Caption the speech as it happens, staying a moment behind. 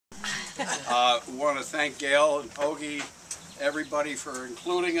We want to thank Gail and Hoagie, everybody for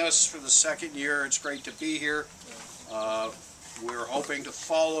including us for the second year. It's great to be here. We're hoping to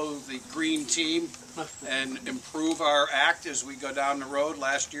follow the green team and improve our act as we go down the road.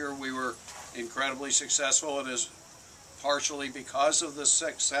 Last year we were incredibly successful, and is partially because of the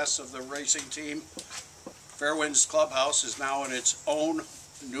success of the racing team. Fairwinds Clubhouse is now in its own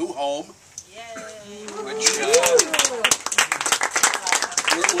new home. Yay! Which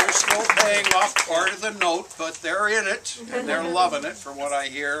we're still paying off part of the note, but they're in it and they're loving it, from what I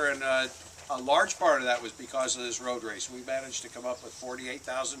hear. And a large part of that was because of this road race. We managed to come up with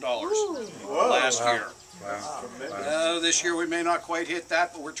 $48,000 last year. Wow. This year we may not quite hit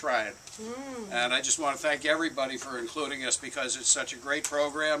that, but we're trying. And I just want to thank everybody for including us, because it's such a great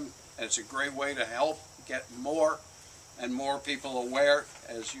program, and it's a great way to help get more and more people aware,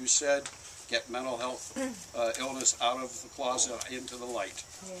 as you said, get mental health illness out of the closet into the light.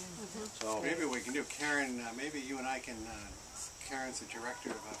 So maybe we can do, Karen, maybe you and I can, Karen's the director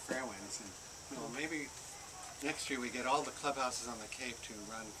of Fairwinds, and maybe next year we get all the clubhouses on the Cape to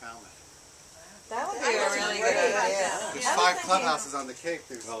run Falmouth. That would be a really good idea. There's 5 clubhouses on the Cape.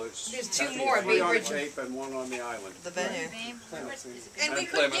 There's 2 more. 3 on the Cape and 1 on the island. The venue. And we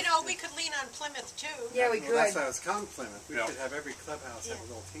could, you know, we could lean on Plymouth too. Yeah, we could. That's why I was calling Plymouth. We could have every clubhouse have a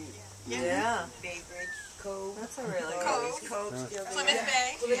little team. Yeah. Baybridge, Cove. That's a really Cove. good. Plymouth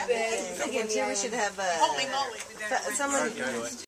Bay. Plymouth Bay. Again, too, we should have Holy moly. someone.